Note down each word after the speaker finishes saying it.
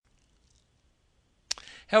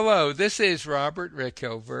Hello, this is Robert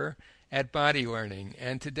Rickover at Body Learning,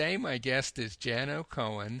 and today my guest is Jano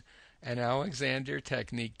Cohen, an Alexander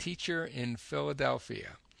Technique teacher in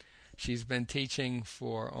Philadelphia. She's been teaching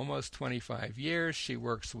for almost 25 years. She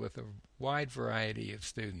works with a wide variety of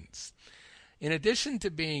students. In addition to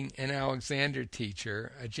being an Alexander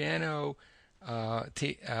teacher, Jano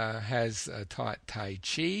has taught Tai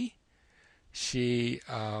Chi. She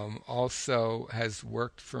also had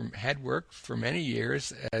worked for many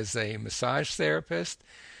years as a massage therapist.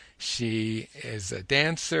 She is a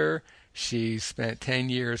dancer. She spent 10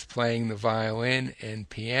 years playing the violin and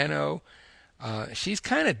piano. She's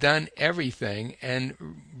kind of done everything, and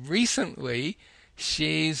recently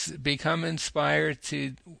she's become inspired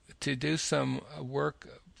to do some work,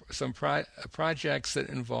 projects that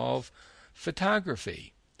involve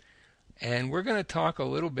photography. And we're going to talk a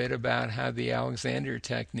little bit about how the Alexander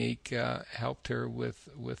Technique helped her with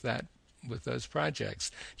those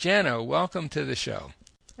projects. Jano, welcome to the show.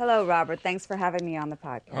 Hello, Robert. Thanks for having me on the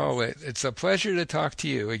podcast. Oh, it's a pleasure to talk to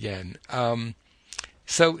you again.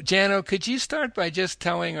 So, Jano, could you start by just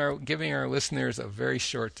giving our listeners a very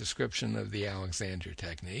short description of the Alexander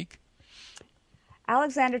Technique?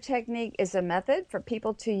 Alexander Technique is a method for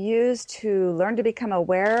people to use to learn to become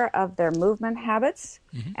aware of their movement habits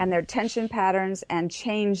and their tension patterns and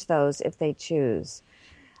change those if they choose.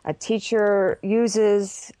 A teacher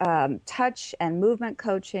uses touch and movement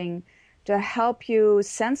coaching to help you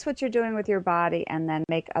sense what you're doing with your body and then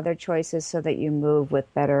make other choices so that you move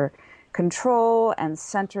with better control and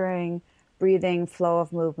centering, breathing, flow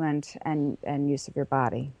of movement, and use of your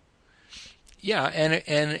body. Yeah, and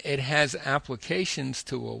it has applications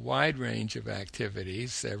to a wide range of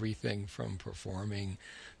activities, everything from performing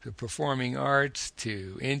to performing arts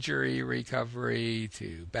to injury recovery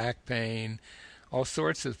to back pain, all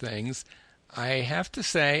sorts of things. I have to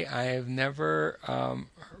say I have never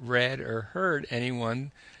read or heard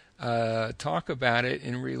anyone talk about it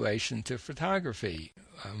in relation to photography.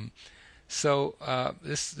 So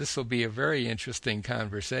this will be a very interesting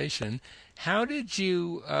conversation. How did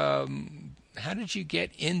you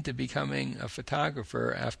get into becoming a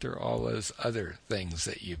photographer after all those other things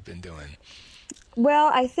that you've been doing? Well,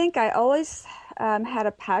 I think I always had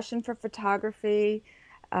a passion for photography.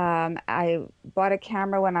 I bought a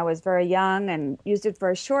camera when I was very young and used it for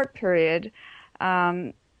a short period.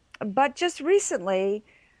 But just recently,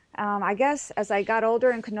 I guess as I got older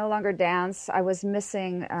and could no longer dance, I was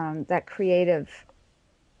missing that creative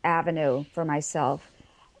avenue for myself.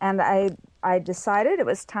 And I decided it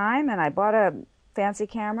was time, and I bought a fancy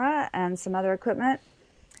camera and some other equipment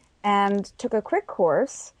and took a quick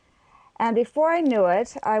course. And before I knew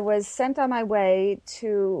it, I was sent on my way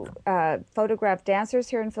to photograph dancers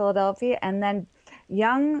here in Philadelphia and then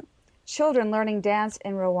young children learning dance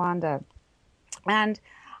in Rwanda. And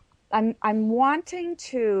I'm wanting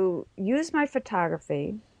to use my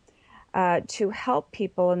photography to help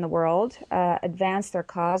people in the world advance their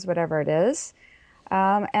cause, whatever it is.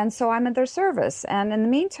 And so I'm at their service. And in the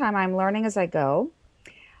meantime, I'm learning as I go.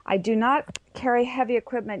 I do not carry heavy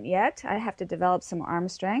equipment yet. I have to develop some arm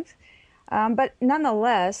strength. But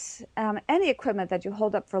nonetheless, any equipment that you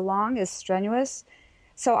hold up for long is strenuous.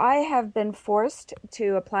 So I have been forced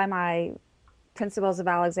to apply my principles of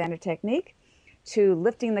Alexander Technique to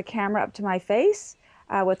lifting the camera up to my face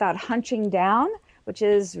without hunching down, which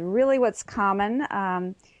is really what's common.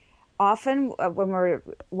 Often when we're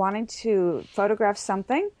wanting to photograph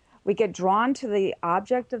something, we get drawn to the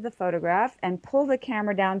object of the photograph and pull the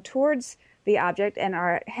camera down towards the object, and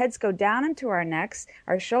our heads go down into our necks,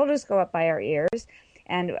 our shoulders go up by our ears,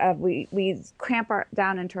 and we cramp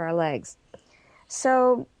down into our legs.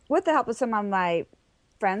 So with the help of some of my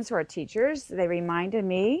friends who are teachers, they reminded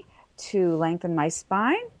me to lengthen my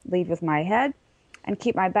spine, lead with my head, and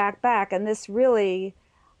keep my back, and this really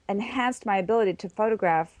enhanced my ability to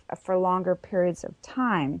photograph for longer periods of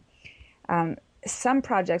time. Some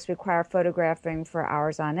projects require photographing for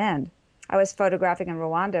hours on end. I was photographing in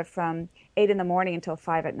Rwanda from 8 in the morning until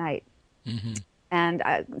 5 at night. Mm-hmm. And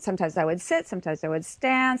sometimes I would sit, sometimes I would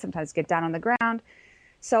stand, sometimes get down on the ground.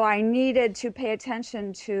 So I needed to pay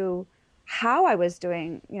attention to how I was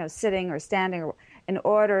doing, sitting or standing in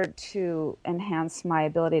order to enhance my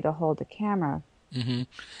ability to hold the camera. Mm-hmm.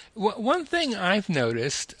 One thing I've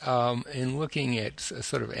noticed in looking at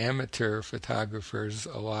sort of amateur photographers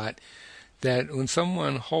a lot, that when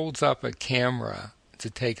someone holds up a camera to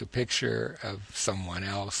take a picture of someone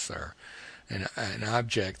else or an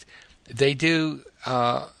object, they do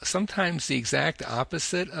sometimes the exact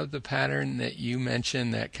opposite of the pattern that you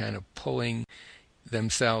mentioned, that kind of pulling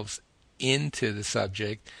themselves into the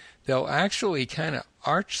subject. They'll actually kind of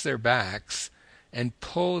arch their backs and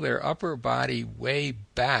pull their upper body way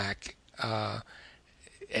back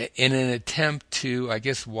in an attempt to, I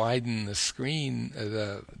guess, widen the screen,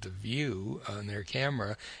 the view on their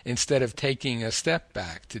camera, instead of taking a step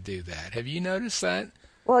back to do that. Have you noticed that?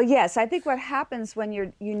 Well, yes, I think what happens when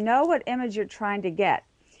you know what image you're trying to get.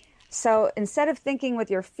 So instead of thinking with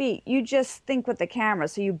your feet, you just think with the camera.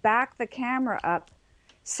 So you back the camera up.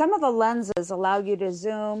 Some of the lenses allow you to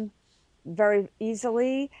zoom very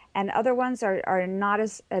easily, and other ones are not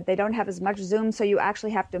as, they don't have as much zoom, so you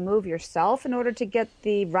actually have to move yourself in order to get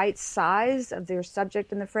the right size of your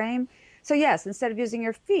subject in the frame. So yes, instead of using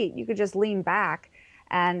your feet, you could just lean back,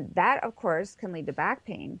 and that, of course, can lead to back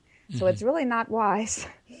pain. So it's really not wise.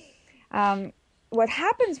 What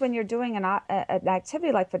happens when you're doing an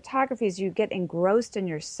activity like photography is you get engrossed in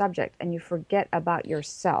your subject and you forget about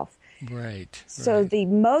yourself. Right. So the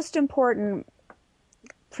most important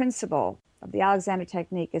principle of the Alexander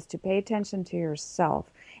technique is to pay attention to yourself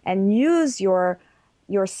and use your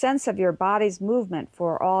sense of your body's movement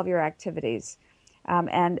for all of your activities.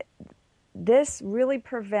 And this really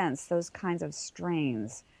prevents those kinds of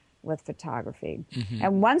strains with photography.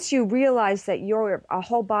 And once you realize that you're a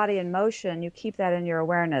whole body in motion, you keep that in your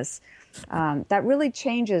awareness, that really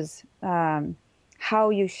changes how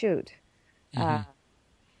you shoot.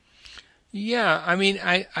 Yeah, I mean,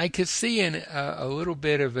 I could see a little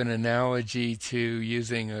bit of an analogy to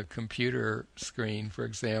using a computer screen, for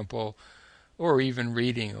example, or even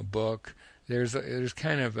reading a book. There's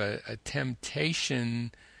kind of a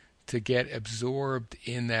temptation to get absorbed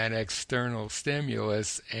in that external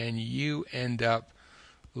stimulus, and you end up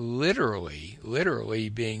literally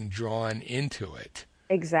being drawn into it.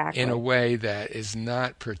 Exactly. In a way that is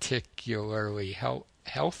not particularly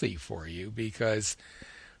healthy for you, because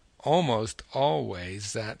almost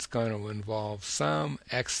always that's going to involve some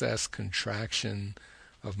excess contraction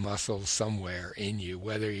of muscles somewhere in you,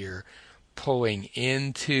 whether you're pulling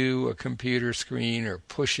into a computer screen or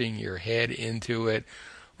pushing your head into it,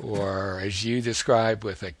 or as you described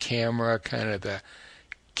with a camera, kind of the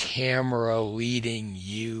camera leading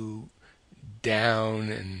you down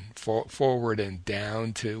and forward and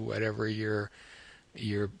down to whatever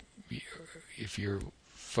if you're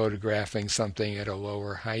photographing something at a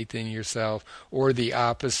lower height than yourself, or the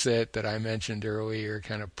opposite that I mentioned earlier,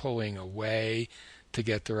 kind of pulling away to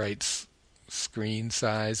get the right screen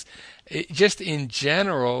size. Just in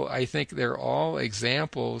general, I think they're all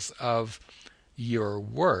examples of your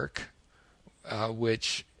work,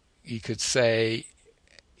 which you could say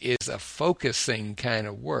is a focusing kind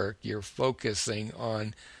of work. You're focusing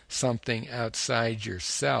on something outside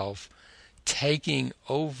yourself, taking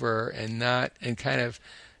over and kind of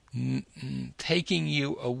taking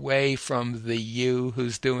you away from the you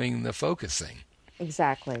who's doing the focusing.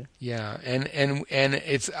 Exactly. Yeah, and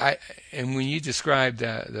when you described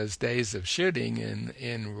those days of shooting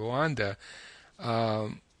in Rwanda,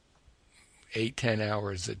 8-10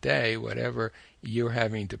 hours a day, whatever, you're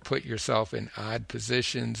having to put yourself in odd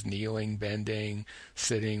positions, kneeling, bending,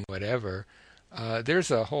 sitting, whatever.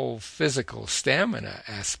 There's a whole physical stamina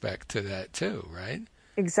aspect to that too, right?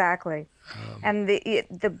 Exactly. And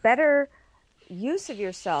the better use of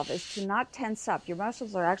yourself is to not tense up. Your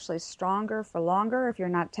muscles are actually stronger for longer if you're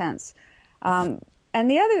not tense. And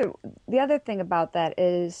the other thing about that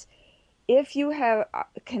is, if you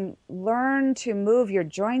can learn to move your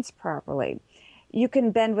joints properly, you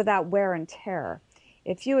can bend without wear and tear.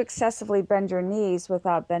 If you excessively bend your knees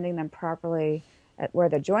without bending them properly at where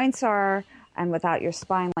the joints are and without your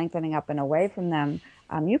spine lengthening up and away from them,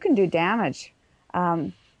 you can do damage.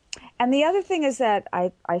 And the other thing is that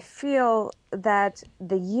I feel that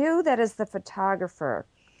the you that is the photographer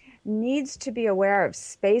needs to be aware of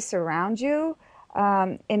space around you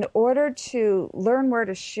in order to learn where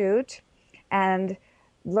to shoot and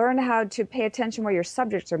learn how to pay attention where your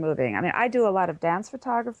subjects are moving. I mean, I do a lot of dance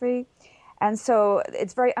photography, and so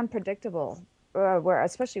it's very unpredictable, where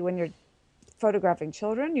especially when you're photographing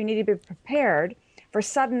children, you need to be prepared for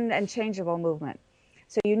sudden and changeable movement.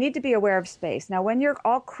 So you need to be aware of space. Now, when you're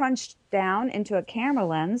all crunched down into a camera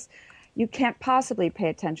lens, you can't possibly pay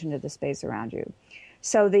attention to the space around you.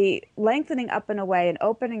 So the lengthening up and away and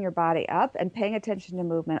opening your body up and paying attention to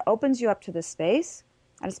movement opens you up to the space,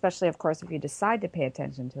 and especially, of course, if you decide to pay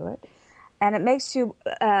attention to it. And it makes you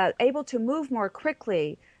able to move more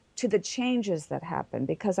quickly to the changes that happen,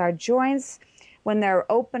 because our joints, when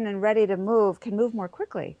they're open and ready to move, can move more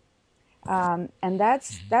quickly. And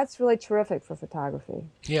that's really terrific for photography.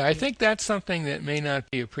 Yeah, I think that's something that may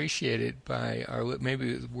not be appreciated by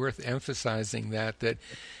maybe it's worth emphasizing that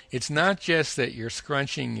it's not just that you're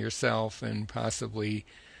scrunching yourself and possibly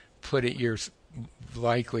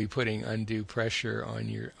likely putting undue pressure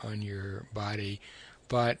on your body,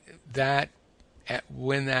 but that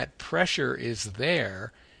when that pressure is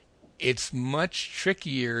there, it's much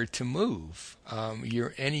trickier to move.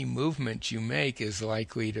 Any movement you make is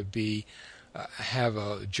likely to be have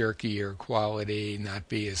a jerkier quality, not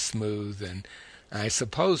be as smooth, and I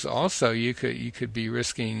suppose also you could be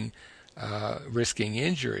risking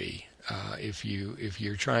injury if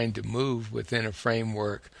you're trying to move within a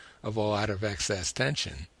framework of a lot of excess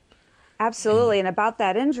tension. Absolutely. And about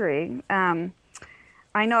that injury,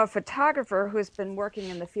 I know a photographer who's been working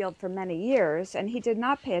in the field for many years, and he did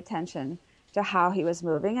not pay attention to how he was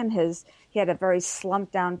moving, and he had a very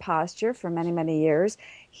slumped down posture for many, many years.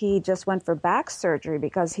 He just went for back surgery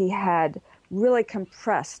because he had really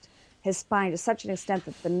compressed his spine to such an extent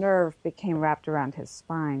that the nerve became wrapped around his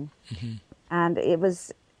spine. Mm-hmm. And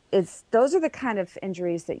those are the kind of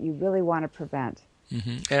injuries that you really want to prevent.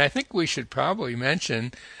 Mm-hmm. And I think we should probably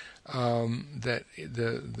mention that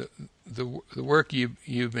the work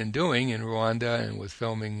you've been doing in Rwanda and with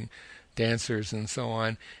filming dancers and so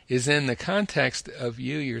on is in the context of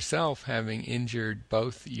you yourself having injured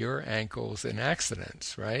both your ankles in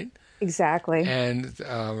accidents, right? Exactly. And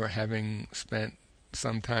having spent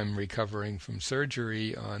some time recovering from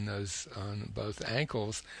surgery on both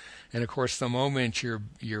ankles, and of course the moment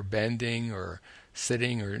you're bending or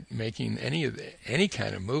sitting or making any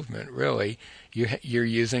kind of movement, really, you're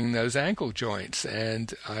using those ankle joints.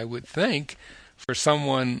 And I would think for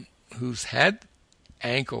someone who's had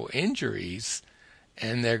ankle injuries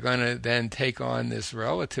and they're going to then take on this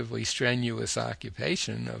relatively strenuous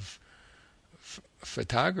occupation of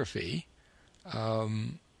photography,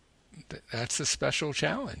 that's a special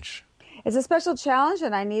challenge. It's a special challenge,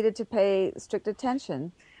 and I needed to pay strict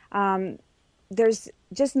attention. There's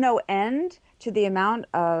just no end to the amount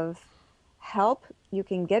of help you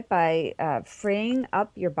can get by freeing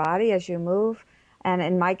up your body as you move. And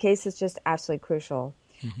in my case, it's just absolutely crucial.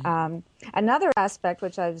 Mm-hmm. Another aspect,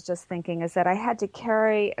 which I was just thinking, is that I had to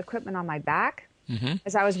carry equipment on my back mm-hmm.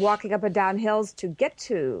 as I was walking up and down hills to get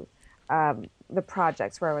to the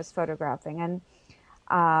projects where I was photographing.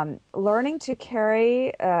 And learning to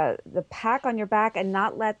carry the pack on your back and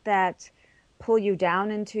not let that pull you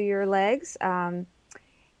down into your legs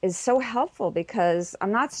is so helpful because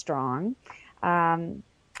I'm not strong. And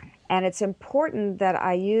it's important that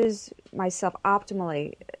I use myself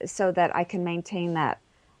optimally so that I can maintain that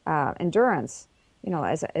endurance,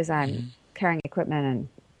 as I'm mm-hmm. carrying equipment and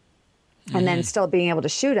mm-hmm. then still being able to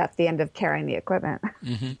shoot at the end of carrying the equipment.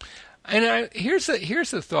 Mm-hmm. And here's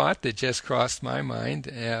a thought that just crossed my mind.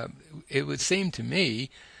 It would seem to me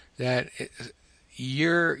that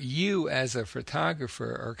you as a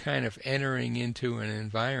photographer are kind of entering into an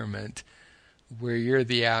environment where you're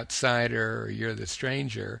the outsider or you're the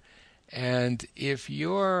stranger, and if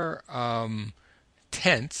you're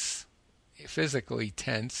physically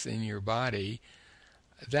tense in your body,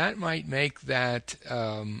 that might make that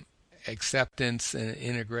acceptance and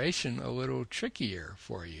integration a little trickier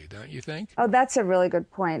for you, don't you think? Oh, that's a really good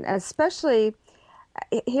point. Especially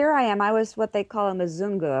here I am. I was what they call a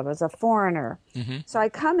Mzungu. I was a foreigner. Mm-hmm. So I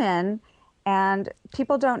come in and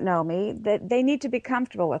people don't know me. They need to be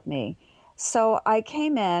comfortable with me. So I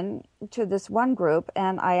came in to this one group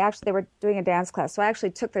and they were doing a dance class. So I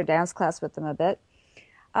actually took their dance class with them a bit.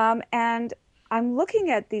 And I'm looking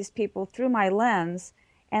at these people through my lens,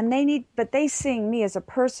 and they seeing me as a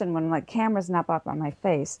person when my camera's not up on my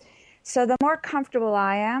face. So the more comfortable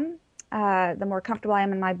I am,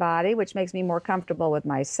 in my body, which makes me more comfortable with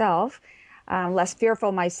myself, less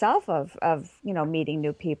fearful myself of meeting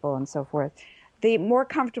new people and so forth. The more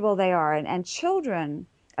comfortable they are, and children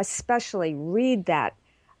especially read that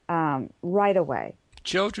right away.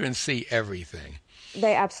 Children see everything.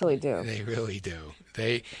 They absolutely do. They really do.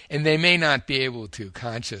 They may not be able to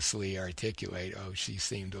consciously articulate, oh, she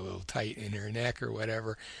seemed a little tight in her neck or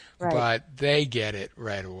whatever, right. But they get it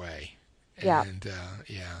right away. Yeah. And,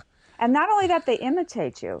 And not only that, they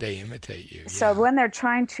imitate you. They imitate you. So when they're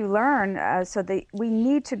trying to learn, we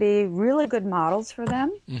need to be really good models for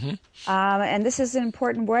them. Mm-hmm. And this is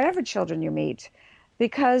important wherever children you meet,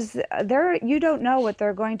 because you don't know what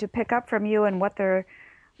they're going to pick up from you and what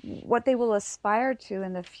they will aspire to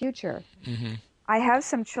in the future. Mm-hmm. I have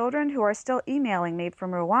some children who are still emailing me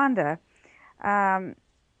from Rwanda,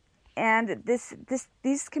 and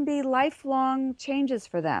these can be lifelong changes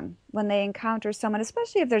for them when they encounter someone,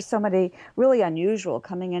 especially if there's somebody really unusual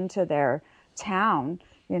coming into their town.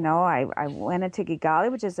 I went into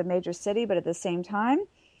Kigali, which is a major city, but at the same time,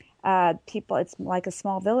 people, it's like a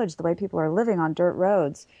small village, the way people are living on dirt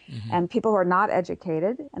roads, and people who are not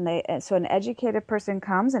educated. So an educated person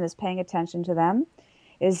comes and is paying attention to them,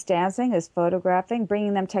 is dancing, is photographing,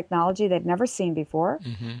 bringing them technology they've never seen before.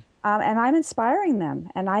 And I'm inspiring them.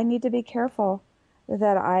 And I need to be careful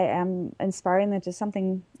that I am inspiring them to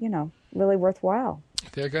something, really worthwhile.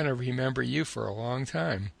 They're going to remember you for a long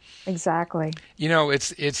time. Exactly.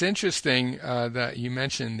 It's interesting that you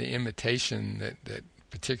mentioned the imitation that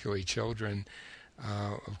particularly children,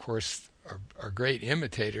 of course, are great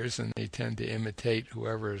imitators, and they tend to imitate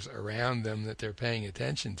whoever's around them that they're paying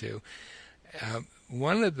attention to.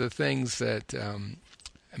 One of the things that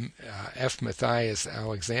F. Matthias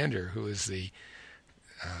Alexander, who is the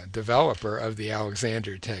developer of the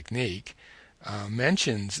Alexander technique,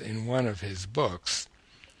 mentions in one of his books.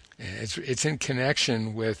 It's in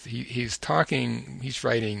connection with he's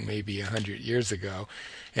writing maybe 100 years ago,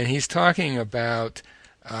 and he's talking about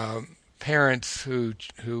parents who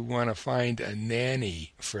want to find a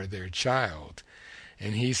nanny for their child.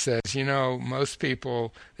 And he says, most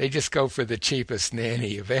people, they just go for the cheapest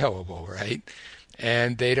nanny available, right?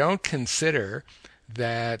 And they don't consider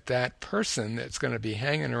that person that's going to be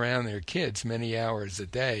hanging around their kids many hours a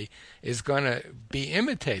day is going to be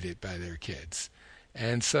imitated by their kids.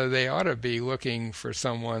 And so they ought to be looking for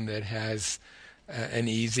someone that has an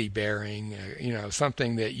easy bearing,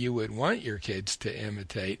 something that you would want your kids to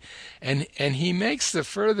imitate. And he makes the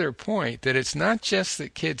further point that it's not just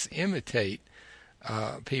that kids imitate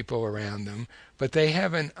people around them, but they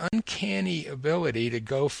have an uncanny ability to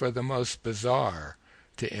go for the most bizarre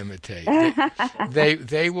to imitate.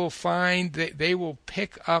 They will find that they will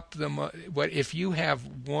pick up what if you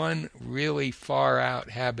have one really far out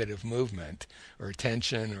habit of movement or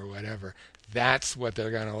tension or whatever, that's what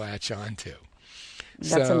they're going to latch on to.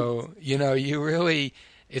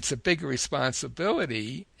 It's a big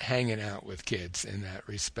responsibility hanging out with kids in that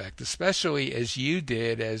respect, especially as you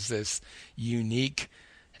did as this unique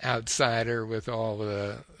outsider with all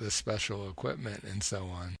the special equipment and so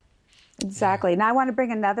on. Exactly. Now I want to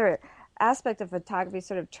bring another aspect of photography,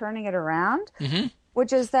 sort of turning it around,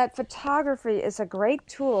 which is that photography is a great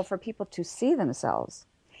tool for people to see themselves.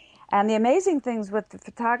 And the amazing things with the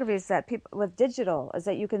photography is that with digital is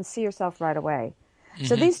that you can see yourself right away.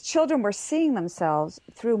 So these children were seeing themselves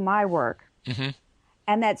through my work,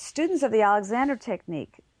 and that students of the Alexander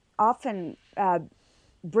technique often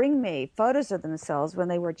bring me photos of themselves when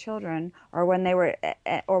they were children or when they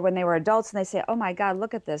were adults, and they say, "Oh my God,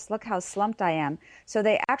 look at this! Look how slumped I am." So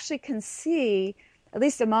they actually can see, at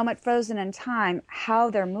least a moment frozen in time, how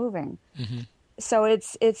they're moving. So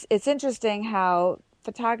it's interesting how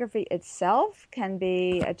photography itself can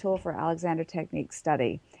be a tool for Alexander technique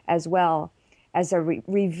study as well as a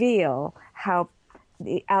reveal how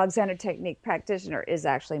the Alexander technique practitioner is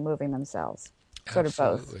actually moving themselves. Sort of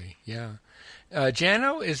both. Absolutely, yeah.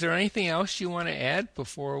 Jano, is there anything else you want to add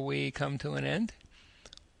before we come to an end?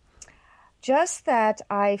 Just that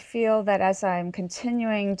I feel that as I'm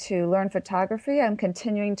continuing to learn photography, I'm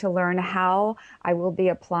continuing to learn how I will be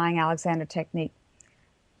applying Alexander technique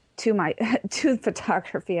to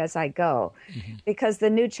photography as I go, because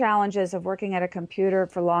the new challenges of working at a computer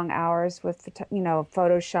for long hours with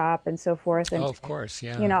Photoshop and so forth, and of course,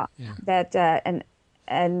 yeah, that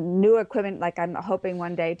and new equipment, like I'm hoping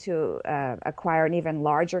one day to acquire an even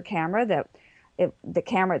larger camera the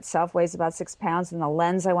camera itself weighs about 6 pounds, and the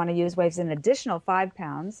lens I want to use weighs an additional 5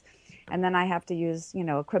 pounds, and then I have to use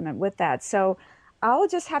equipment with that. So I'll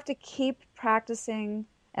just have to keep practicing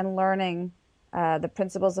and learning the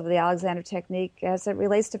principles of the Alexander technique as it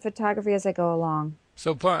relates to photography as I go along.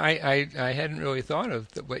 So I hadn't really thought of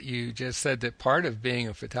what you just said, that part of being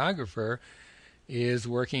a photographer is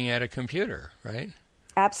working at a computer, right?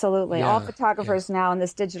 Absolutely. Yeah, all photographers now in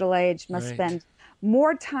this digital age must spend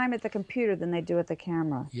more time at the computer than they do at the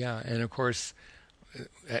camera. Yeah, and of course,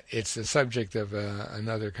 it's the subject of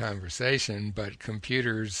another conversation, but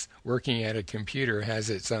working at a computer has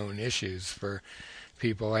its own issues for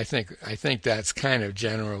people. I think that's kind of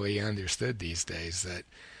generally understood these days, that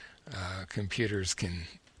computers can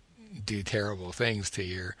do terrible things to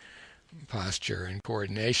your posture and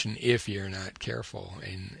coordination if you're not careful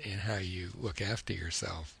in how you look after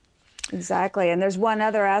yourself. Exactly. And there's one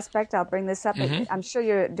other aspect, I'll bring this up. I'm sure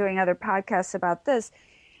you're doing other podcasts about this,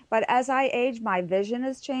 but as I age, my vision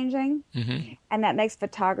is changing, and that makes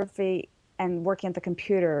photography and working at the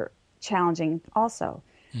computer challenging also.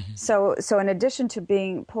 So in addition to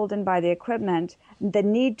being pulled in by the equipment, the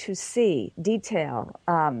need to see detail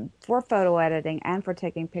for photo editing and for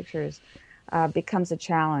taking pictures becomes a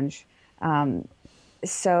challenge.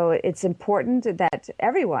 So it's important that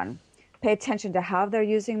everyone pay attention to how they're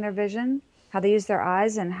using their vision, how they use their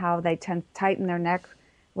eyes, and how they tighten their neck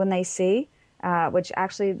when they see, which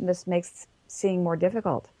actually just makes seeing more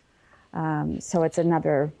difficult. So it's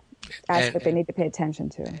another aspect they need to pay attention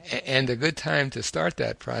to. And a good time to start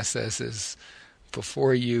that process is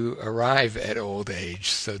before you arrive at old age,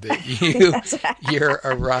 so that your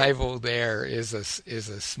arrival there is a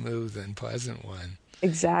smooth and pleasant one.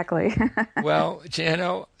 Exactly. Well,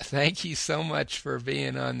 Jano, thank you so much for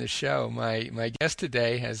being on the show. My guest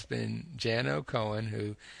today has been Jano Cohen,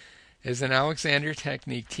 who is an Alexander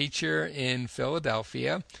Technique teacher in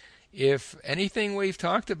Philadelphia. If anything we've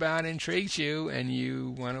talked about intrigues you and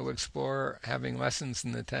you want to explore having lessons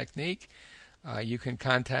in the technique, you can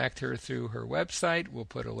contact her through her website. We'll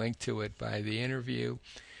put a link to it by the interview.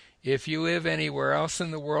 If you live anywhere else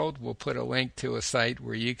in the world, we'll put a link to a site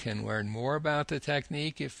where you can learn more about the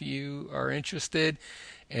technique if you are interested.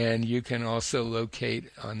 And you can also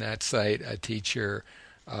locate on that site a teacher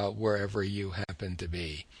wherever you happen to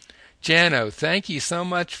be. Jano, thank you so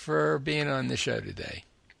much for being on the show today.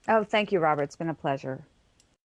 Oh, thank you, Robert. It's been a pleasure.